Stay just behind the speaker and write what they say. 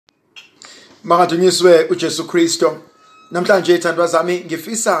Makadunyiswe uJesu Kristo. Namhlanje thandwa zami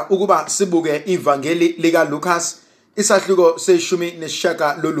ngifisa ukuba sibuke ivangeli lika Lucas isahluko seshumi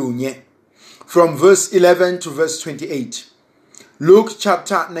nesishaka lolunye from verse 11 to verse 28. Luke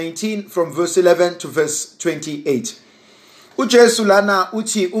chapter 19 from verse 11 to verse 28. uJesu lana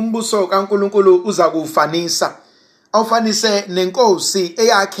uthi umbuso kaNkulunkulu uza kufanisa awufanise nenkosi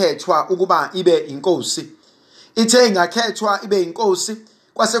eyakhethwa ukuba ibe inkosi. Ithe ingakhethwa ibe inkosi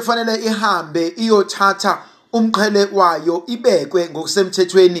kwase kufanele ihambe iyothatha umqhele wayo ibekwe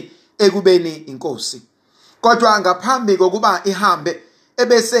ngokusemthethweni ekubeni inkosi. Kodwa ngaphambi kokuba ihambe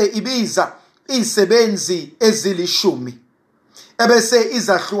ebese ibiza izisebenzi ezilishumi ebese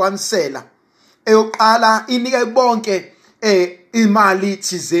izahlukanisela eyoqala inike bonke imali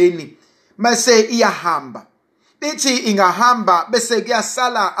thizeni mase iyahamba. Ithi ingahamba bese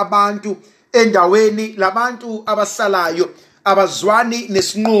kuyasala abantu endaweni, labantu abasalayo abazwani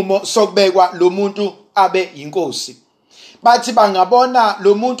nesinqumo sokubekwa lo muntu abe inkosi. Bathi bangabona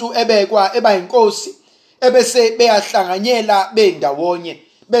lo muntu ebekwa eba inkosi ebese beyahlanganyela bendawonye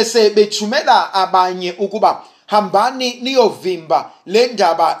bese bethumela abanye ukuba hambani niyovimba le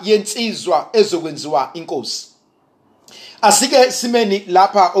ndaba yensizwa ezokwenziwa inkosi. Asike simeni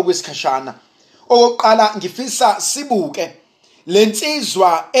lapha okwesikhashana. Okokuqala ngifisa sibuke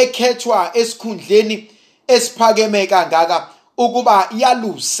lensizwa ekhethwa esikhundleni esiphakeme kangaka ukuba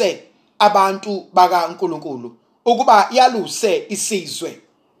yaluse abantu bakaNkulunkulu, ukuba yaluse isizwe.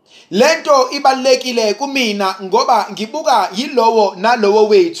 Lento ibalekile kumina ngoba ngibuka yilowo nalowo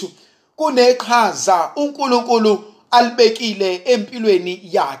wethu kuneqhaza uNkulunkulu alibekile empilweni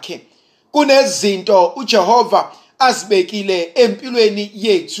yakhe. Kunezinto uJehova azibekile empilweni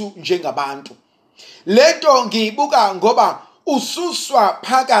yethu njengabantu. Lento ngiyibuka ngoba ususwa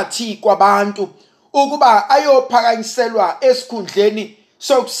phakathi kwabantu ukuba ayophakanyiselwa esikhundleni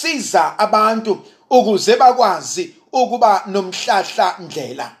sokusiza abantu ukuze bakwazi ukuba nomhlahla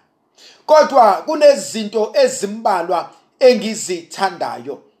ndlela. Kodwa kunezinto ezimbalwa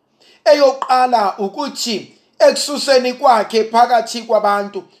engizithandayo. Eyoqala ukuthi ekususeni kwakhe phakathi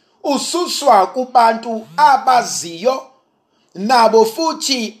kwabantu ususwa kubantu abaziyo nabo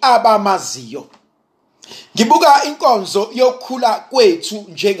futhi abamaziyo. Ngibuka inkonzo yokukhula kwethu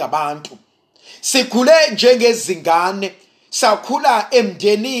njengabantu. Sikhule njengezingane, sakhula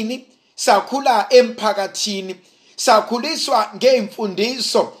emndenini, sakhula emphakathini, sakhuliswa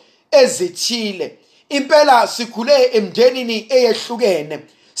ngeimfundiso ezithile. Impela sikhule emndenini eyehlukene,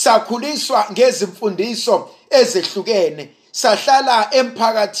 sakhuliswa ngezimfundiso ezehlukene, sahlala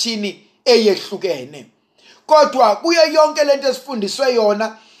emphakathini eyehlukene. Kodwa kuyo yonke lento esifundiswe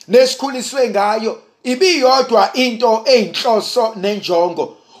yona nesikhuliswe ngayo ibiyodwa into eyinhloso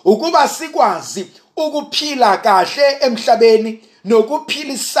nenjongo, ukuba sikwazi ukuphila kahle emhlabeni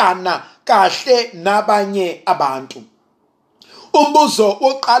nokuphilisana kahle nabanye abantu. Umbuzo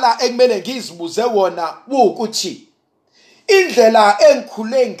oqala ekumele ngizibuze wona ukuthi indlela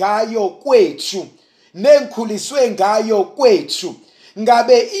engikhule ngayo kwethu nengikhuliswe ngayo kwethu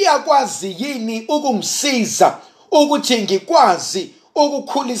ngabe iyakwazi yini ukungisiza ukuthi ngikwazi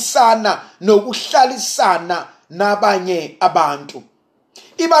ukukhulisana nokuhlalisana nabanye abantu.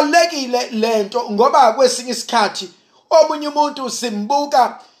 Ibalekile lento ngoba kwesinye isikhathi omunye umuntu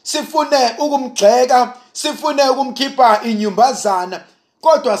simbuka sifune ukumgxeka, sifune ukumkhipha inyumbazana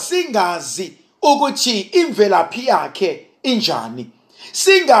kodwa singazi ukuthi imvelaphi yakhe injani.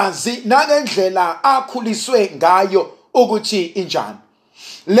 Singazi nangendlela akhuliswe ngayo ukuthi injani.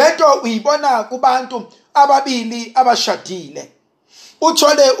 Lento uyibona kubantu ababili abashadile.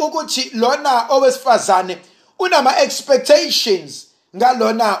 Uthole ukuthi lona owesifazane unama expectations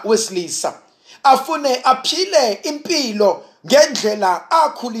ngalona wesilisa. Afune aphile impilo ngendlela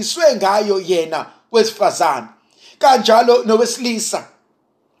akhuliswe ngayo yena wesifazane. Kanjalo nowesilisa.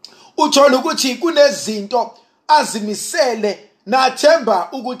 Uthole ukuthi kunezinto azimisele nathemba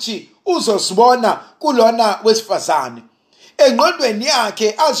ukuthi uzosibona kulona wesifazane. Engqondweni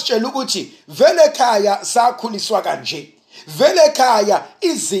yakhe azitshela ukuthi vele ekhaya sakhuliswa kanje. Vele ekhaya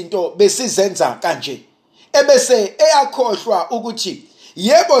izinto besizenza kanje. Ebese eyakhohlwa ukuthi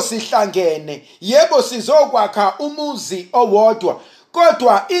yebo sihlangene, yebo sizokwakha umuzi owodwa,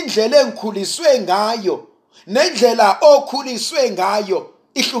 kodwa indlela engikhuliswe ngayo nendlela okhuliswe ngayo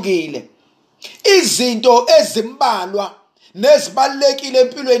ihlukile. Izinto ezimbalwa nezibalekile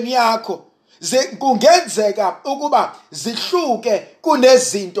empilweni yakho kungenzeka ukuba zihluke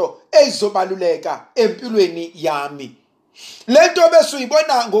kunezinto ezizobaluleka empilweni yami. Lento bese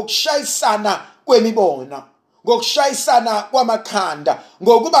uyibona ngokushayisana kwemibona, ngokushayisana kwamakhanda,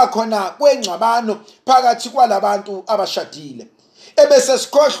 ngokuba khona kwengxabano phakathi kwalabantu abashadile. ebese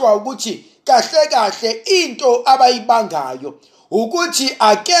sikhohlwa ukuthi kahle kahle into abayibangayo ukuthi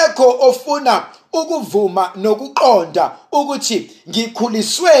akekho ofuna ukuvuma nokuqonda ukuthi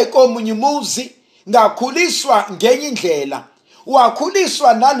ngikhuliswe komunye umuzi, ngakhuliswa ngenye indlela,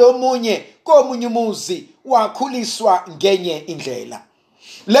 wakhuliswa nalomunye komunye umuzi, wakhuliswa ngenye indlela.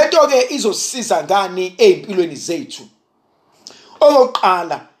 Lento ke izosisiza ngani empilweni zethu?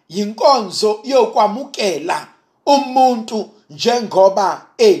 Okokuqala, yinkonzo yokwamukela umuntu njengoba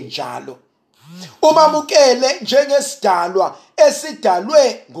enjalo. Umamukele njengesidalwa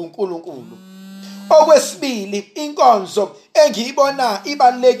esidalwe nguNkulunkulu. Okwesibili, inkonzo engiyibona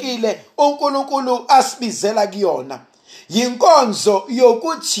ibalekile uNkulunkulu asibizela kuyona, yinkonzo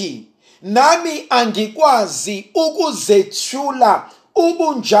yokuthi nami angikwazi ukuzethula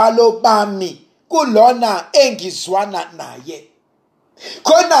ubunjalo bami kulona engizwana naye,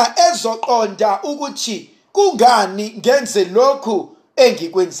 khona ezoqonda ukuthi kungani ngenze lokhu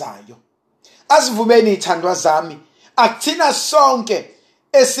engikwenzayo. Asivumeni ithandwa zami, akuthina sonke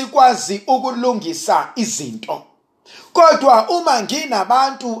esikwazi ukulungisa izinto, kodwa uma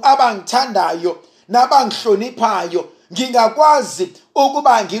nginabantu abangithandayo nabangihloniphayo, ngingakwazi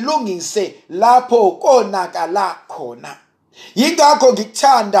ukuba ngilungise lapho konakala khona. Yingakho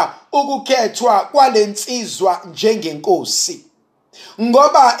ngikuthanda ukukhethwa kwalensizwa njengenkosi,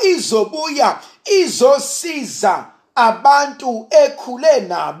 ngoba izobuya izosiza abantu ekhule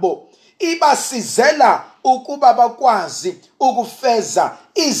nabo, ibasizela ukuba bakwazi ukufeza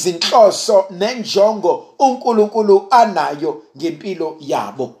izinhloso nenjongo uNkulunkulu anayo ngempilo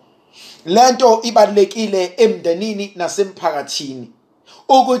yabo. Lento ibalekile emndenini nasemphakathini,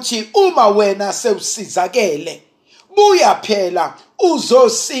 ukuthi uma wena sewusizakele, buya phela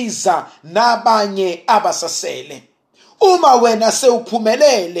uzosiza nabanye abasasele. Uma wena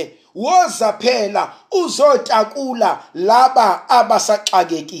sewuphumelele, woza phela uzotakula laba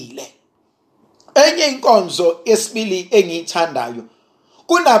abasaxakekile. Enye inkonzo yesibili engiyithandayo,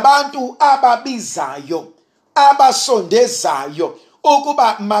 kunabantu ababizayo, abasondezayo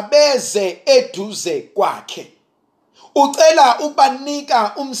ukuba mabeze eduze kwakhe, ucela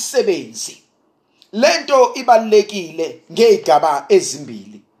ukubanika umsebenzi. Lento ibalekile ngezigaba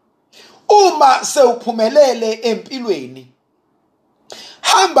ezimbili. Uma sewuphumelele empilweni,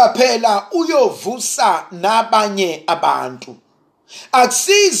 hamba phela uyovusa nabanye abantu.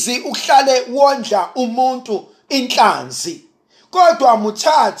 Akusizi uhlale wondla umuntu inhlanzi, kodwa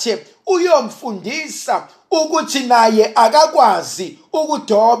muthathe uyomfundisa ukuthi naye akakwazi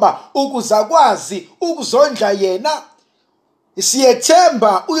ukudoba ukuze akwazi ukuzondla yena.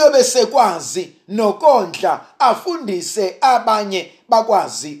 Siyethemba uyobe sekwazi nokondla, afundise abanye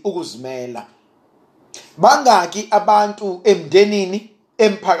bakwazi ukuzimela. Bangaki abantu emndenini,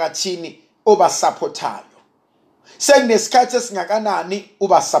 emphakathini obasupportayo? Sekunesikhathi esingakanani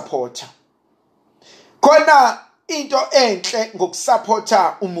ubasupporta? Khona into enhle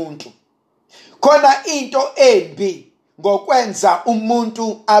ngokusupporta umuntu, khona into embi ngokwenza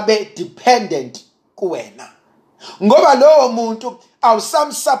umuntu abe dependent kuwena. Ngoba lowo muntu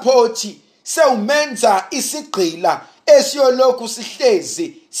awusamsupporti, sewumenza isigqila esiyolokhu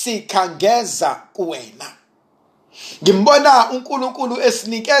sihlezi sikhangeza kuwena. Ngimbona uNkulunkulu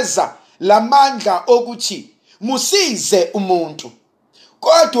esinikeza lamandla okuthi musize umuntu,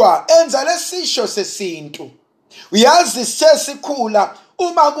 kodwa enza lesisho sesintu. Uyazi sesikhula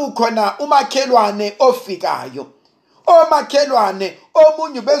uma kukhona umakhelwane ofikayo, omakhelwane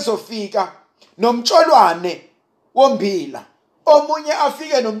omunye bezofika nomtsholwane wombila, omunye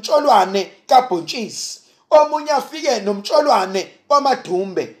afike nomtsholwane kabhontshisi, omunye afike nomtsholwane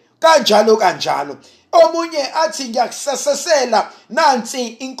wamadumbe, kanjalo kanjalo. Omunye athi ngiyakusesesela nansi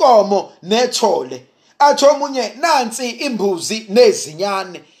inkomo nethole, athi omunye nansi imbuzi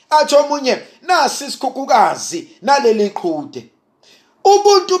nezinyane, athi omunye nasi isikhukhukazi naleli qhude.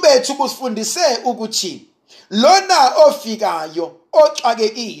 Ubuntu bethu busifundise ukuthi lona ofikayo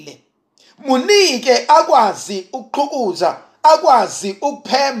oxakekile munike akwazi ukuqhukuza, akwazi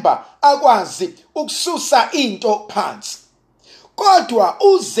ukuphemba, akwazi ukususa into phansi. Kodwa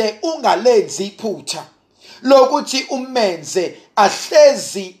uze ungalenzi iphutha lokuthi umenze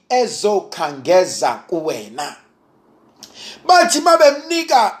ahlezi ezokhangeza kuwena. Bathi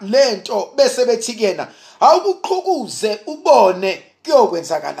mabemnika lento bese bethi kuyena awukuqhukuze ubone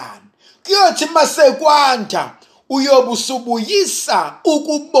kuyokwenzakalani. Kuyothi masekwanda uyobusubuyisa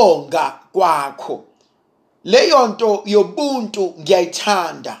ukubonga kwakho. Leyo nto yobuntu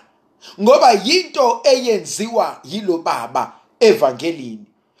ngiyayithanda, ngoba yinto eyenziwa yilo baba evangelini.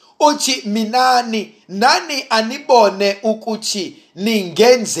 Uthi nani anibone ukuthi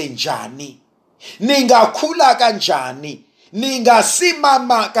ningenze njani, ningakhula kanjani,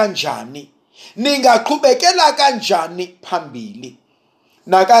 ningasimama kanjani, ningaqhubekela kanjani phambili.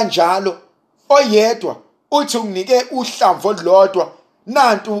 Nakanjalo oyedwa uthi unginike uhlamvu olulodwa,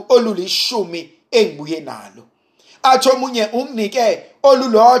 nantu olulishumi engibuye nalo. Athi omunye unginike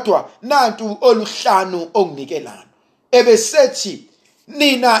olulodwa, nantu oluhlanu onginike lana. Ebesethi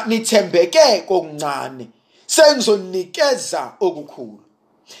nina nithembeke kokuncane, sengizonikeza okukhulu.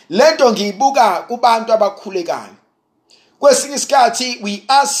 Lento ngiyibuka kubantu abakhulekayo. Kwesinye isikhathi we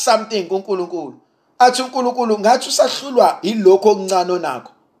ask something kuNkulunkulu, athi uNkulunkulu ngathi usahlulwa yilokho okuncane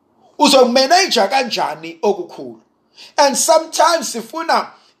onakho, uzokumanage kanjani okukhulu. And sometimes sifuna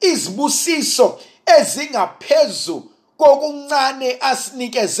izibusiso ezingaphezulu kokuncane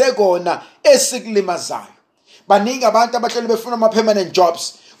asinikeze kona esikulimazayo. Baningi abantu abahleli befuna ama-permanent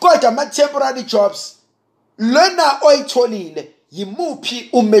jobs, kodwa ama-temporary jobs lona oyitholile yimuphi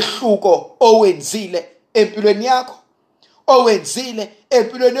umehluko owenzile empilweni yakho, owenzile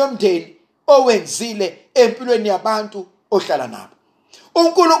empilweni yomndeni, owenzile empilweni yabantu ohlala nabo.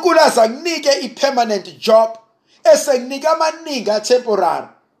 uNkulunkulu azakunike i-permanent job, esekunika amaningi a-temporary,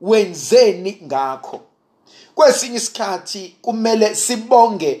 wenzeni ngakho? Kwesinye isikhathi kumele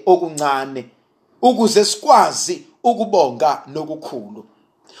sibonge okuncane ukuze sikwazi ukubonga nokukhulu.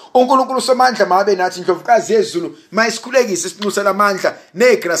 uNkulunkulu somandla mabe nathi Ndlovukazi yezulu mayisikhulekise isinxusela amandla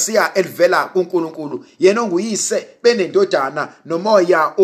negracia elivela kuNkulunkulu, yena onguyise benendodana nomoya